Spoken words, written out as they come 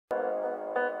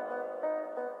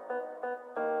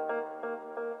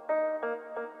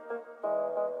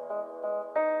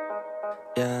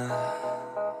Yeah.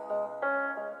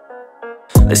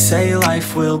 They say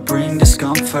life will bring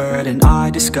discomfort, and I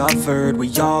discovered we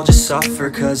all just suffer,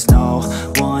 'cause no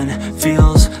one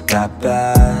feels that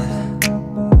bad.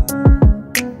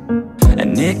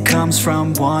 And it comes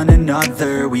from one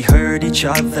another. We hurt each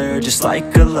other just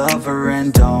like a lover,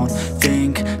 and don't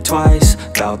think twice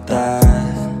about that.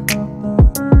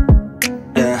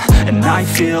 Yeah, and I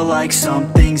feel like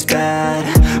something's bad,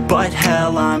 but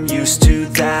hell, I'm used to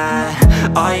that.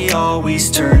 I always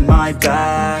turn my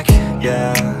back,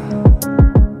 yeah.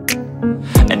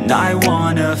 And I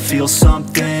wanna feel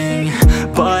something,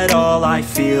 but all I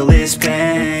feel is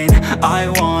pain. I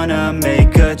wanna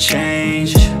make a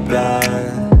change,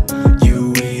 bad.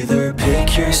 You either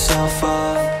pick yourself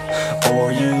up,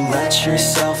 or you let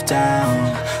yourself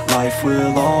down. Life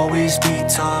will always be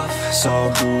tough, so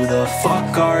who the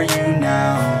fuck are you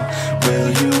now?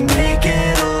 Will you make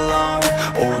it alone,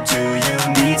 or do you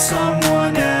need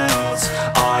someone else?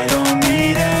 I don't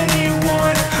need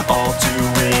anyone, I'll do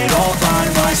it all by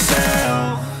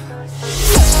myself.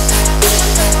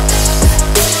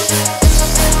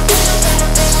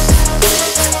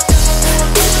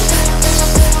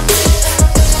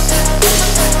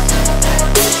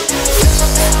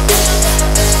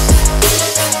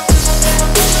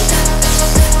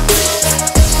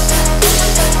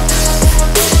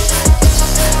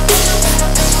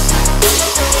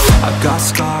 Got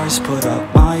scars, put up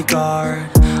my guard.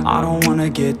 I don't wanna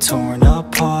get torn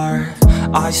apart.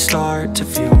 I start to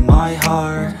feel my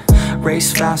heart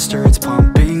race faster, it's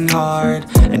pumping hard.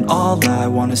 And all I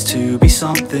want is to be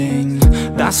something.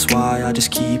 That's why I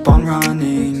just keep on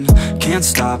running. Can't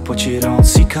stop what you don't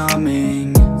see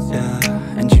coming. Yeah,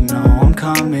 and you know I'm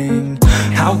coming.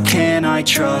 How can I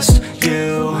trust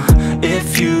you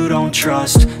if you don't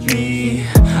trust me?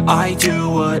 I do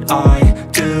what I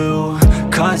do,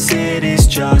 'cause it is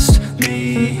just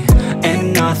me,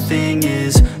 and nothing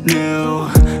is new.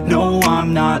 No,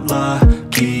 I'm not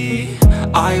lucky.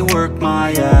 I work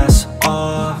my ass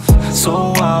off,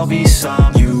 so I'll be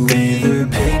some. You either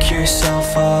pick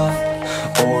yourself up,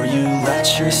 or you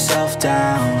let yourself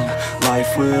down.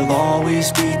 Life will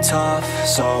always be tough,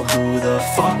 so who the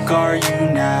fuck are you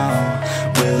now?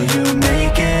 Will you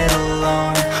make it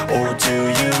alone, or do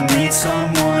you need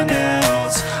someone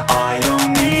else? I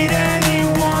don't need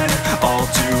anyone, I'll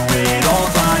do it all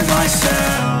by myself.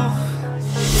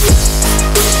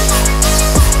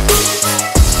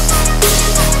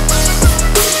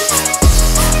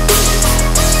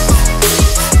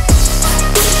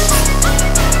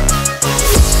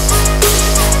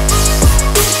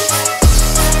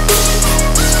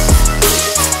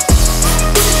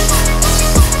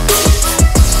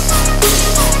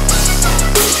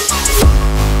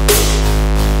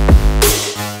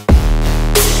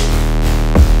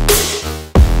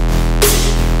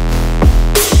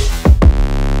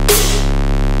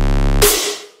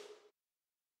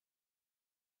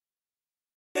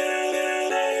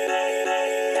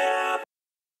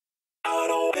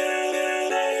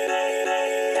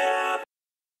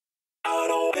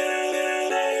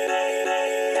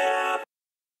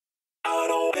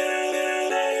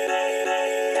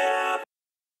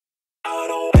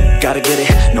 Gotta get it,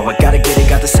 no I gotta get it.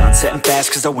 Got the sun setting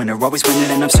fast, 'cause the winner always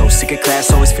winning. And I'm so sick of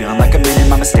class, always feeling like I'm in it.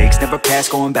 My mistakes never pass,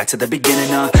 going back to the beginning.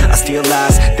 I steal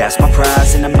lies, that's my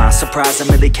prize. And I'm not surprised, I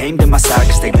really came to my side,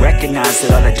 'cause they recognize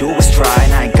that all I do is try.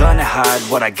 And I ain't gonna hide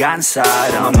what I got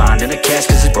inside. I'm a mind in a cast,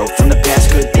 'cause it's broke from the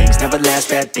past. Good things never last,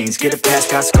 bad things get it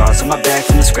past. Got scars on my back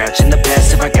from the scratch in the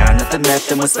past. If I got nothing left,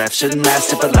 then what's left shouldn't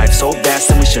last. If a life's so vast,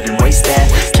 then we shouldn't waste that.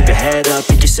 Keep your head up,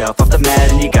 pick yourself off the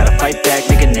mat, and you gotta fight back.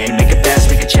 Make a name, make it fast,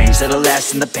 make a change that'll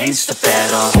last, and the pain's just a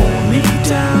fad. Hold me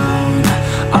down,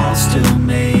 I'll still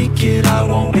make it. I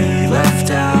won't be left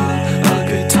out. A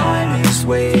good time is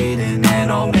waiting,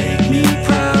 and I'll make me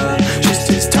proud. Just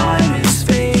as time is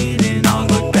fading, I'll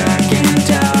look back and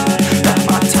doubt that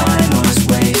my time was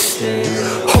wasted.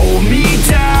 Hold me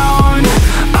down,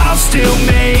 I'll still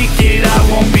make it. I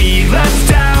won't be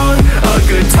left out. A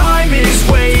good time is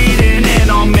waiting,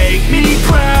 and I'll make me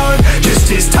proud.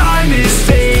 Just as time is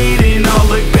fading, I'll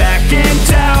look back and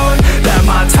doubt that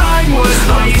my time was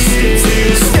wasted.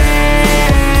 To stay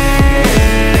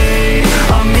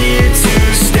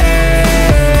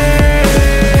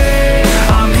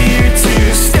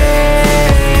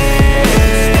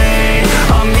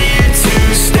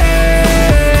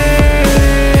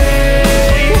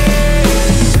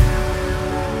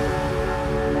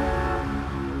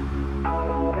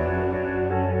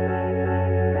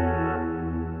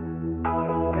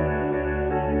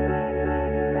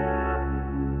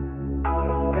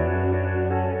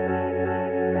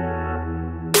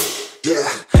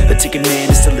take a man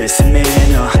is to listen,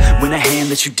 man. Win a hand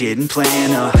that you didn't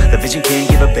plan. The vision can't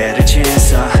give a better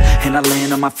chance. And I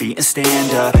land on my feet and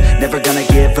stand up. Never gonna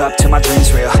give up till my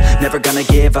dream's real. Never gonna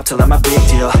give up till I'm a big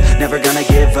deal. Never gonna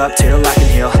give up till I can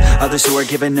heal others who are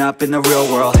giving up in the real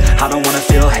world. I don't wanna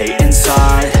feel hate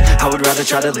inside. I would rather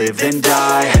try to live than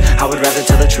die. I would rather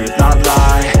tell the truth, not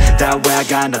lie. That way I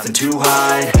got nothing to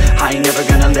hide. I ain't never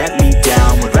gonna let me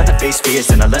down. Would rather face fears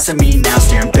than a less of me now.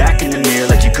 Staring back in the mirror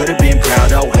like you could've been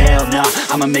proud. Oh hell no,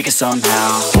 I'ma make it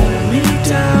somehow. Hold me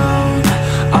down,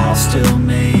 I'll still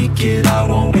make it. I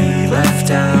won't be left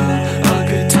out. A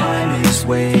good time is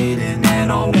waiting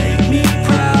and I'll make me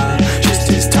proud.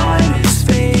 Just as time is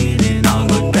fading, I'll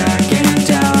look back and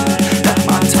doubt that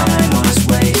my time was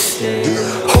wasted.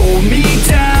 Hold me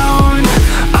down,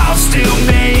 I'll still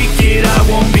make it. I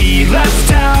won't be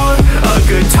left out. A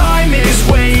good time is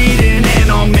waiting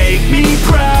and I'll make me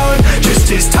proud.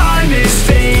 Just as time is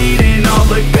fading, I'll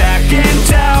look back and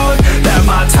doubt that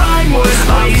my time was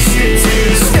wasted. I'm here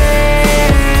to stay.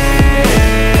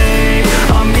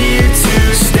 I'm here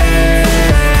to stay.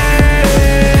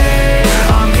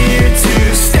 I'm here to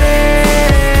stay.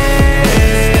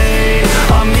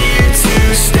 I'm here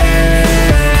to stay.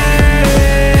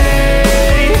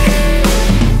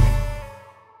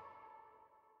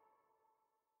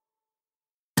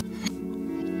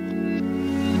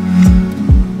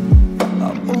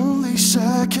 I'm only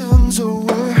seconds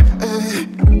away,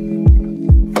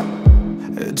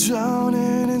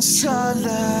 drowning in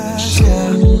silence,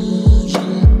 yeah.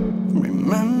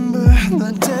 Remember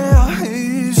the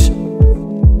days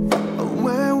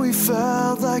when we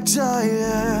felt like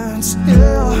giants,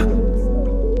 yeah.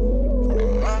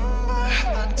 Remember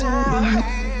the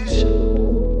days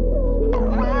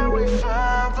when we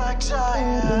felt like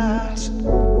giants.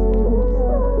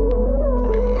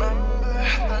 Remember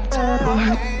the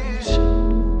days.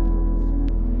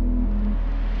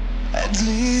 At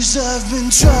least I've been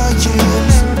trying.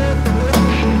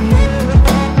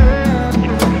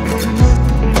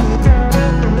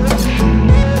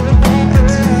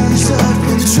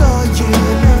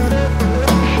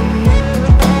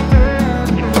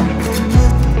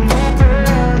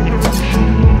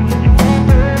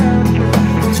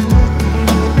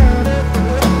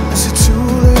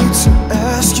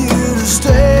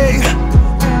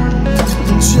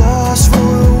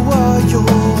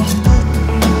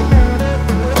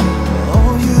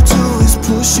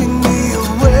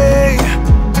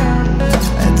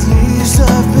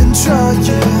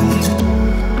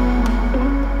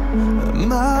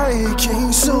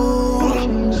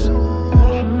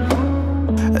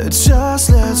 Just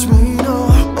lets me know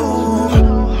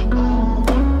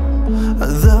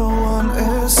the one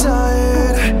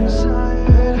inside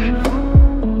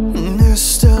is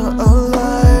still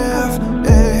alive,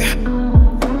 eh.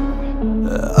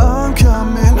 I'm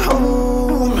coming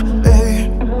home, eh.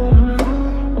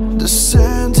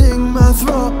 Descending my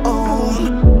throne.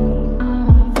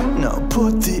 Now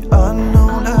put the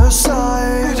unknown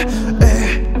aside, eh.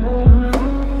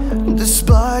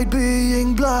 Despite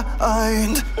being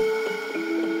blind.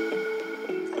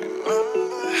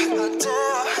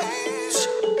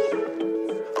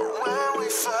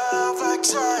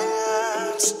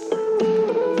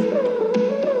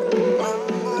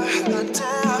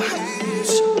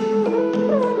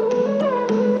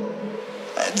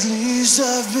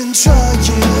 I've been trying.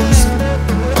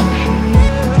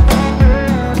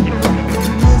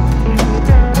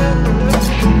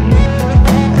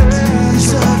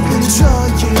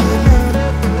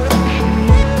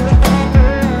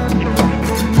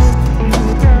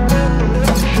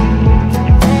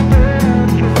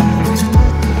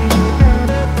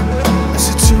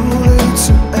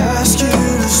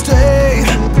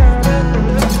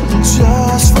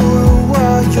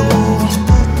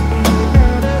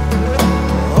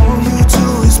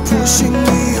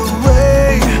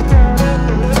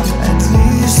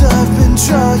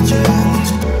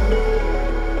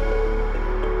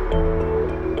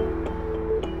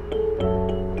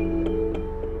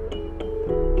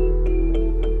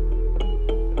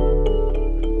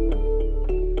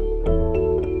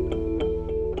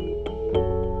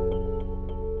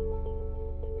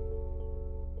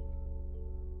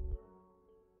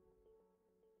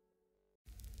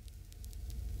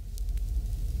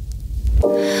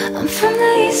 I'm from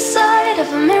the east side of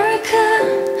America,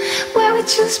 where we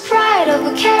choose pride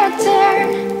over character,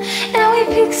 and we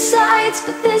pick sides,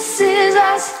 but this is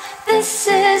us, this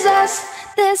is us,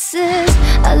 this is.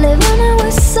 I live on the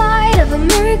west side of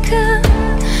America,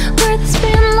 where the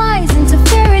spin lies into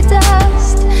fairy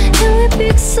dust, and we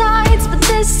pick sides, but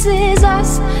this this is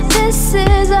us, this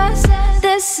is us,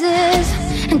 this is.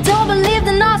 And don't believe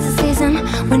the narcissism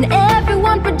when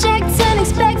everyone projects and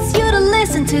expects you to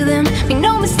listen to them. Make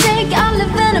no mistake, I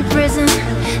live in a prison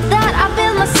that I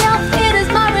built myself, it is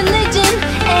my religion.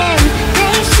 And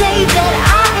they say that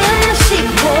I am the sick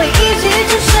boy. Easy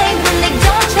to say when they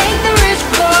don't take the risk,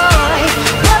 boy.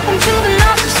 Welcome to the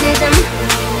narcissism.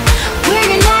 We're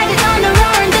united under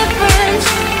our indifference.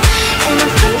 And I'm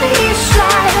from the east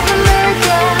side of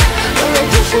America, where the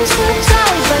distance lives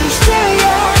always by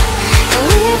hysteria. And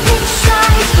we have picked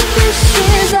sides, but this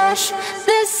is us,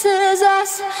 this is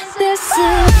us, this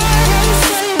is.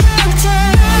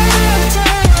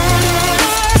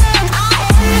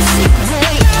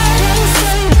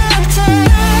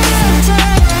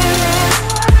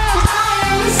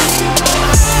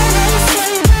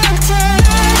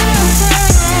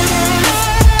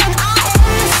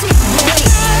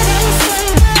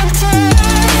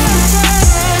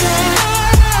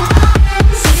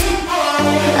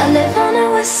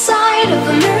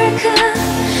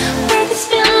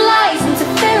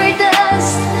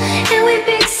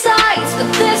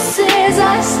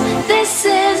 This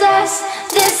is us,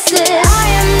 this is. I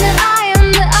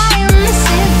am the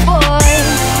sick boy.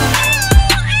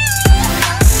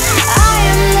 I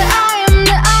am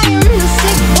the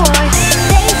sick boy.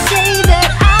 They say that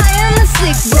I am the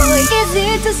sick boy. Easy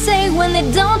to say when they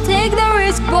don't take the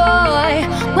risk, boy.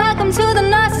 Welcome to the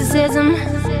narcissism.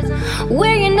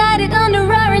 We're united under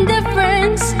our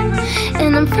indifference.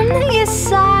 And I'm from the east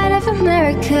side of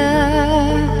America.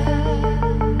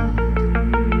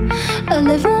 I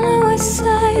live on the west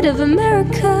side of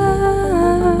America,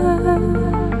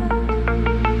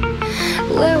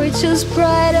 where we choose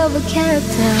pride over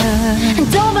character. And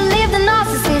don't believe the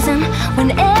narcissism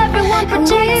when everyone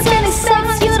projects and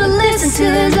expects you to listen to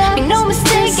them. Make no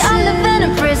mistake, I live in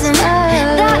a prison